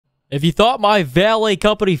If you thought my valet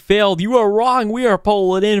company failed, you are wrong. We are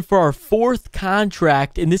pulling in for our 4th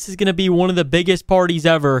contract, and this is going to be one of the biggest parties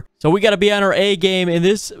ever. So we got to be on our A game, and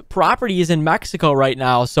this property is in Mexico right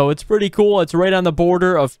now, so it's pretty cool. It's right on the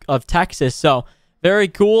border of Texas, so very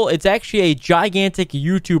cool. It's actually a gigantic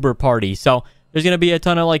YouTuber party, so there's going to be a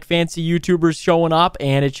ton of like fancy YouTubers showing up,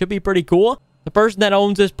 and it should be pretty cool. The person that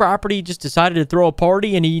owns this property just decided to throw a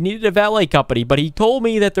party, and he needed a valet company, but he told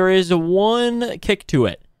me that there is one kick to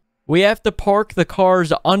it. We have to park the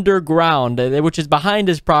cars underground, which is behind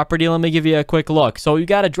his property. Let me give you a quick look. So you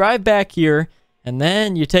got to drive back here, and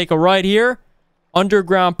then you take a right here,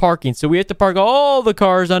 underground parking. So we have to park all the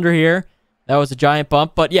cars under here. That was a giant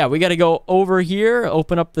bump. But yeah, we got to go over here,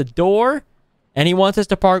 open up the door, and he wants us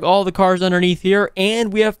to park all the cars underneath here,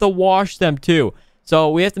 and we have to wash them too. So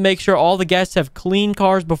we have to make sure all the guests have clean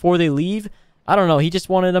cars before they leave. I don't know. He just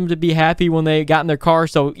wanted them to be happy when they got in their car.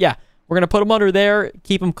 So yeah. We're going to put them under there,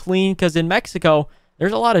 keep them clean, because in Mexico,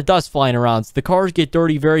 there's a lot of dust flying around. So the cars get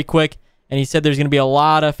dirty very quick, and he said there's going to be a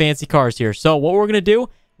lot of fancy cars here. So what we're going to do,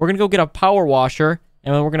 we're going to go get a power washer,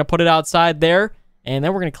 and then we're going to put it outside there, and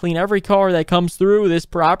then we're going to clean every car that comes through this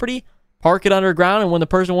property, park it underground, and when the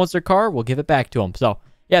person wants their car, we'll give it back to them. So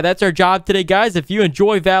yeah, that's our job today, guys. If you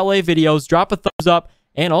enjoy valet videos, drop a thumbs up,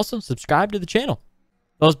 and also subscribe to the channel.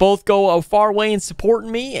 Those both go a far way in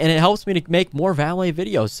supporting me, and it helps me to make more valet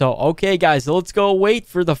videos. So, okay, guys, let's go wait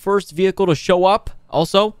for the first vehicle to show up.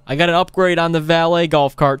 Also, I got an upgrade on the valet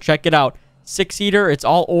golf cart. Check it out. 6-seater. It's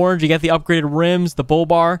all orange. You got the upgraded rims, the bull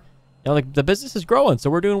bar. You know, the business is growing,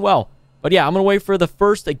 so we're doing well. But, yeah, I'm going to wait for the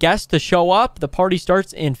first guest to show up. The party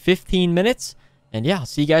starts in 15 minutes. And, yeah, I'll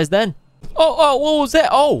see you guys then. Oh, what was that?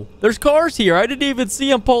 Oh, there's cars here. I didn't even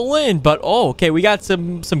see them pull in. But, oh, okay, we got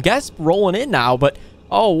some guests rolling in now, but...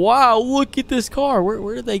 Oh, wow. Look at this car.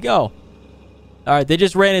 Where did they go? All right. They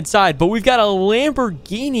just ran inside. But we've got a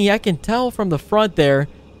Lamborghini. I can tell from the front there.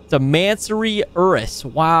 It's a Mansory Urus.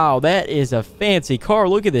 Wow. That is a fancy car.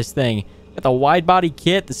 Look at this thing. Got the wide body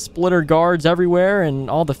kit, the splitter guards everywhere, and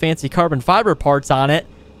all the fancy carbon fiber parts on it.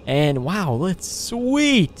 And wow, that's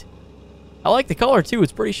sweet. I like the color too.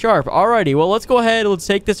 It's pretty sharp. Alrighty. Well, let's go ahead. Let's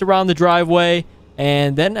take this around the driveway.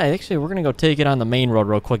 And then, actually, we're going to go take it on the main road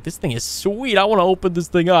real quick. This thing is sweet. I want to open this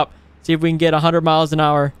thing up. See if we can get 100 miles an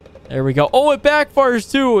hour. There we go. Oh, it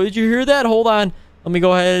backfires, too. Did you hear that? Hold on. Let me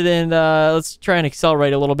go ahead and let's try and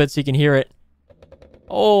accelerate a little bit so you can hear it.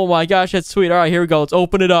 Oh, my gosh. That's sweet. All right, here we go. Let's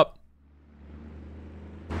open it up.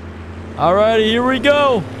 All righty, here we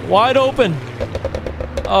go. Wide open.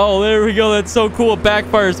 Oh, there we go. That's so cool. It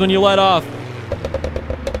backfires when you let off.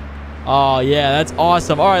 Oh, yeah, that's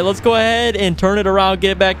awesome. All right, let's go ahead and turn it around,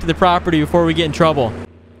 get back to the property before we get in trouble.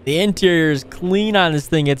 The interior is clean on this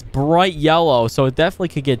thing. It's bright yellow, so it definitely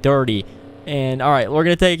could get dirty. And, all right, we're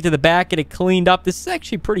going to take it to the back, get it cleaned up. This is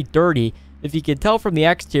actually pretty dirty. If you can tell from the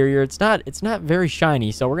exterior, it's not very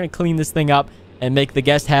shiny. So we're going to clean this thing up and make the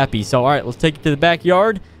guest happy. So, all right, let's take it to the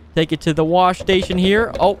backyard, take it to the wash station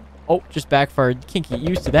here. Oh, just backfired. You can't get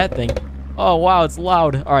used to that thing. Oh, wow, it's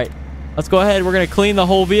loud. All right. Let's go ahead. We're going to clean the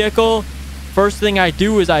whole vehicle. First thing I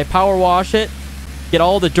do is I power wash it. Get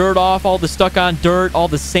all the dirt off, all the stuck on dirt, all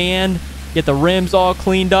the sand. Get the rims all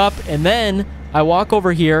cleaned up. And then I walk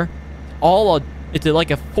over here. It's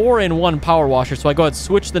like a 4-in-1 power washer. So I go ahead and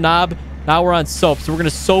switch the knob. Now we're on soap. So we're going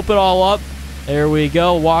to soap it all up. There we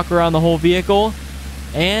go. Walk around the whole vehicle.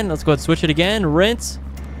 And let's go ahead and switch it again. Rinse.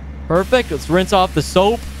 Perfect. Let's rinse off the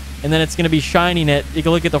soap. And then it's going to be shining it. You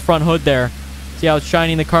can look at the front hood there. See how it's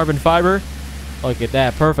shining the carbon fiber? Look at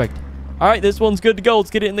that. Perfect. All right, this one's good to go. Let's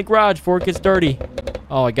get it in the garage before it gets dirty.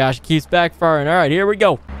 Oh, my gosh. It keeps backfiring. All right, here we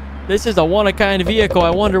go. This is a one-of-a-kind vehicle. I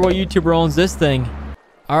wonder what YouTuber owns this thing.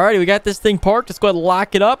 All righty, we got this thing parked. Let's go ahead and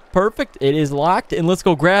lock it up. Perfect. It is locked. And let's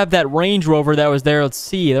go grab that Range Rover that was there. Let's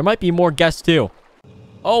see. There might be more guests, too.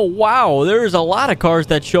 Oh, wow. There's a lot of cars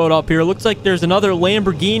that showed up here. Looks like there's another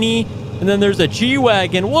Lamborghini. And then there's a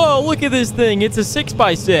G-Wagon. Whoa, look at this thing. It's a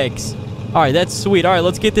 6x6. All right, that's sweet. All right,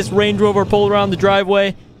 let's get this Range Rover pulled around the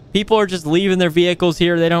driveway. People are just leaving their vehicles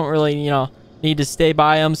here. They don't really, need to stay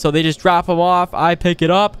by them. So they just drop them off. I pick it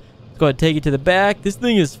up. Let's go ahead and take it to the back. This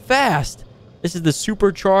thing is fast. This is the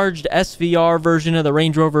supercharged SVR version of the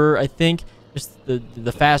Range Rover, I think. Just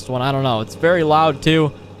the fast one. I don't know. It's very loud,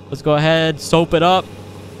 too. Let's go ahead, soap it up.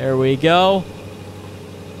 There we go.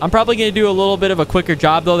 I'm probably going to do a little bit of a quicker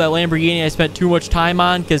job, though. That Lamborghini I spent too much time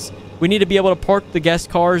on because we need to be able to park the guest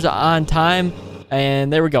cars on time.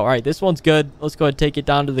 And there we go. All right, this one's good. Let's go ahead and take it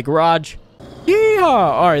down to the garage. Yeehaw!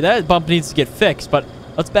 All right, that bump needs to get fixed, but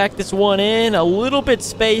let's back this one in a little bit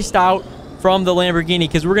spaced out from the Lamborghini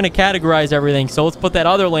because we're going to categorize everything. So let's put that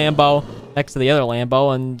other Lambo next to the other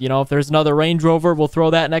Lambo. And, you know, if there's another Range Rover, we'll throw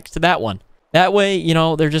that next to that one. That way, you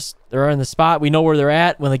know, they're in the spot. We know where they're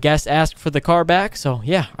at when the guests ask for the car back. So,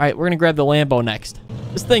 yeah. All right, we're going to grab the Lambo next.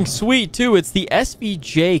 This thing's sweet, too. It's the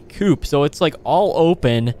SVJ Coupe. So, it's, like, all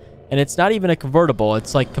open. And it's not even a convertible.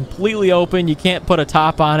 It's, like, completely open. You can't put a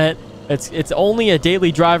top on it. It's only a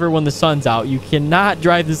daily driver when the sun's out. You cannot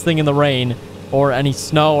drive this thing in the rain or any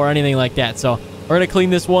snow or anything like that. So, we're going to clean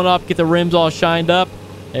this one up, get the rims all shined up.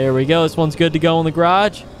 There we go. This one's good to go in the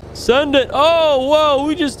garage. Send it. Oh,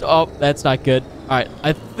 whoa. Oh, that's not good. All right.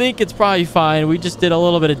 I think it's probably fine. We just did a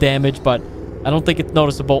little bit of damage, but I don't think it's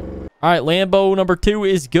noticeable. All right. Lambo number 2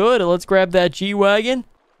 is good. Let's grab that G-Wagon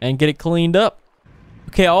and get it cleaned up.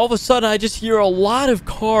 Okay. All of a sudden, I just hear a lot of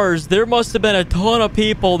cars. There must have been a ton of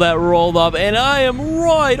people that rolled up, and I am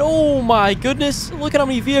right. Oh, my goodness. Look at how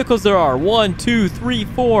many vehicles there are. 1, 2, 3,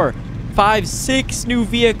 4, 5, 6 new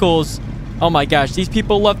vehicles. Oh my gosh, these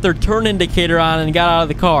people left their turn indicator on and got out of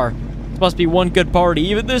the car. This must be one good party.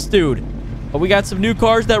 Even this dude. But we got some new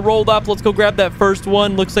cars that rolled up. Let's go grab that first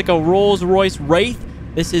one. Looks like a Rolls-Royce Wraith.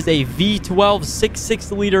 This is a V12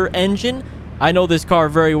 6.6-liter engine. I know this car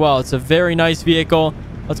very well. It's a very nice vehicle.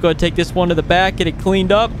 Let's go ahead and take this one to the back, get it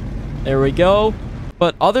cleaned up. There we go.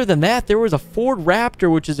 But other than that, there was a Ford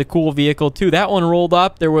Raptor, which is a cool vehicle too. That one rolled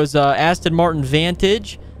up. There was Aston Martin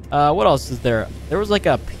Vantage. What else is there? There was like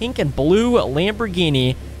a pink and blue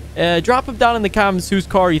Lamborghini. Drop them down in the comments whose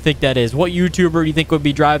car you think that is. What YouTuber do you think would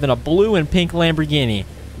be driving a blue and pink Lamborghini?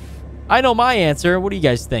 I know my answer. What do you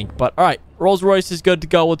guys think? But, all right. Rolls-Royce is good to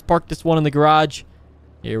go. Let's park this one in the garage.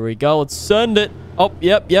 Here we go. Let's send it. Oh,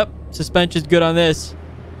 yep. Suspension's good on this.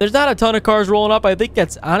 There's not a ton of cars rolling up. I think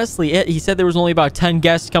that's honestly it. He said there was only about 10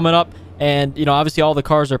 guests coming up. And, you know, obviously all the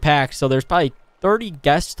cars are packed. So there's probably 30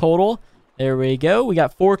 guests total. There we go. We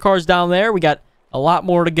got 4 cars down there. We got a lot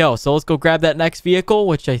more to go. So let's go grab that next vehicle,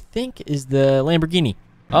 which I think is the Lamborghini.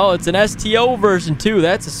 Oh, it's an STO version too.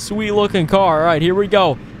 That's a sweet looking car. All right, here we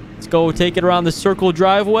go. Let's go take it around the circle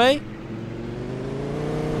driveway.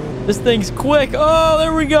 This thing's quick. Oh,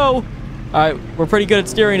 there we go. All right, we're pretty good at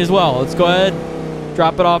steering as well. Let's go ahead,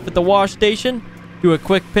 drop it off at the wash station. Do a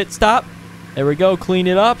quick pit stop. There we go. Clean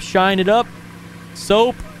it up. Shine it up.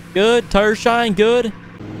 Soap. Good. Tire shine. Good.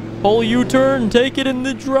 Pull U-turn, take it in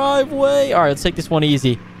the driveway. All right, let's take this one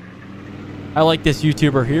easy. I like this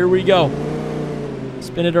YouTuber. Here we go.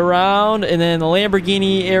 Spin it around, and then the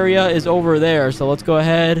Lamborghini area is over there. So let's go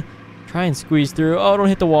ahead, try and squeeze through. Oh, don't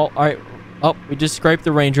hit the wall. All right. Oh, we just scraped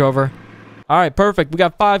the Range Rover. All right, perfect. We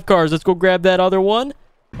got 5 cars. Let's go grab that other one.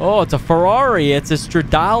 Oh, it's a Ferrari. It's a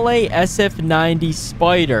Stradale SF90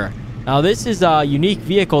 Spider. Now, this is a unique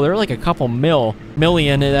vehicle. They're like a couple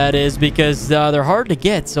million, that is, because they're hard to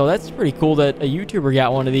get. So that's pretty cool that a YouTuber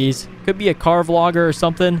got one of these. Could be a car vlogger or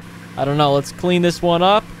something. I don't know. Let's clean this one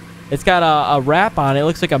up. It's got a wrap on it. It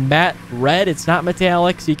looks like a matte red. It's not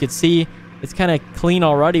metallic, so you can see it's kind of clean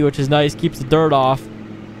already, which is nice. Keeps the dirt off.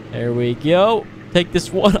 There we go. Take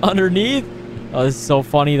this one underneath. Oh, this is so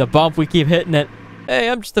funny. The bump, we keep hitting it. Hey,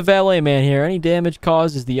 I'm just a valet man here. Any damage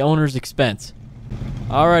caused is the owner's expense.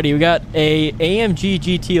 Alrighty, we got a AMG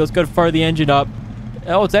GT. Let's go to fire the engine up.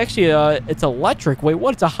 Oh, it's actually it's electric. Wait,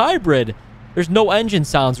 what? It's a hybrid. There's no engine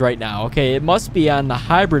sounds right now. Okay, it must be on the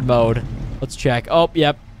hybrid mode. Let's check. Oh,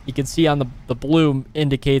 yep. You can see on the blue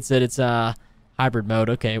indicates that it's hybrid mode.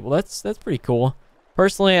 Okay, well that's pretty cool.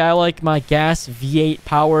 Personally, I like my gas V8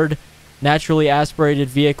 powered, naturally aspirated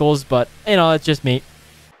vehicles, but you know, that's just me.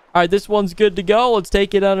 All right, this one's good to go. Let's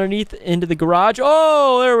take it underneath into the garage.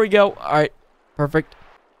 Oh, there we go. All right, perfect.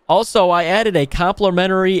 Also, I added a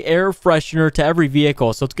complimentary air freshener to every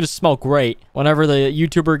vehicle, so it's going to smell great. Whenever the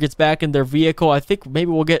YouTuber gets back in their vehicle, I think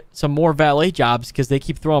maybe we'll get some more valet jobs because they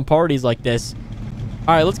keep throwing parties like this.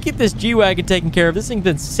 All right, let's keep this G-Wagon taken care of. This thing's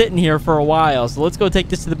been sitting here for a while, so let's go take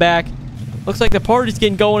this to the back. Looks like the party's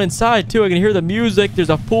getting going inside, too. I can hear the music. There's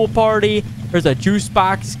a pool party. There's a juice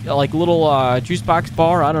box, like little juice box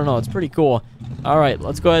bar. I don't know. It's pretty cool. All right,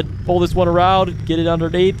 let's go ahead and pull this one around, get it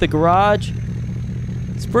underneath the garage.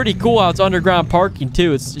 It's pretty cool how it's underground parking,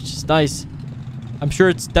 too. It's just nice. I'm sure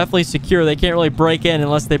it's definitely secure. They can't really break in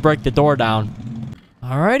unless they break the door down.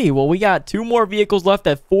 Alrighty, well, we got 2 more vehicles left.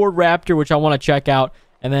 That Ford Raptor, which I want to check out.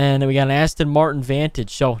 And then we got an Aston Martin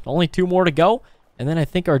Vantage. So, only 2 more to go. And then I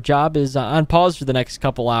think our job is on pause for the next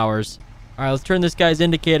couple hours. All right, let's turn this guy's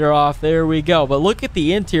indicator off. There we go. But look at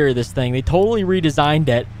the interior of this thing. They totally redesigned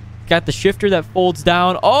it. Got the shifter that folds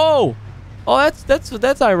down. Oh,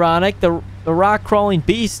 that's ironic. The rock crawling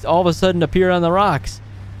beast all of a sudden appeared on the rocks.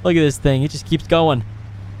 Look at this thing. It just keeps going.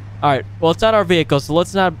 All right. Well, it's not our vehicle, so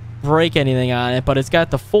let's not break anything on it. But it's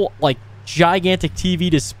got the full, like, gigantic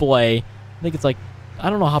TV display. I think it's like I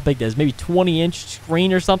don't know how big that is. Maybe 20-inch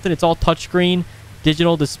screen or something. It's all touchscreen,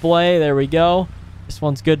 digital display. There we go. This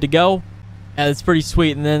one's good to go. Yeah, it's pretty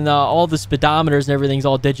sweet. And then all the speedometers and everything's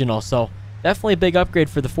all digital. So definitely a big upgrade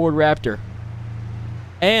for the Ford Raptor.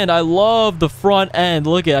 And I love the front end.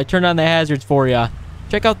 Look at it. I turned on the hazards for you.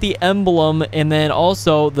 Check out the emblem and then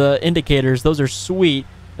also the indicators. Those are sweet.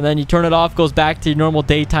 And then you turn it off, goes back to your normal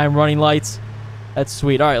daytime running lights. That's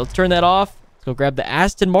sweet. All right, let's turn that off. Let's go grab the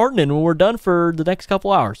Aston Martin and we're done for the next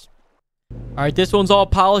couple hours. All right, this one's all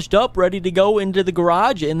polished up, ready to go into the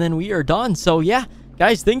garage, and then we are done. So yeah,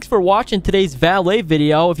 guys, thanks for watching today's valet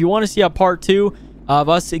video. If you want to see a part 2 of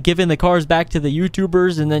us giving the cars back to the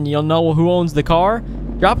YouTubers and then you'll know who owns the car,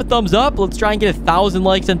 drop a thumbs up. Let's try and get 1,000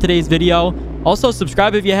 likes on today's video. Also,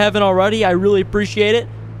 subscribe if you haven't already. I really appreciate it.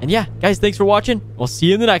 And yeah, guys, thanks for watching. We'll see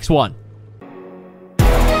you in the next one.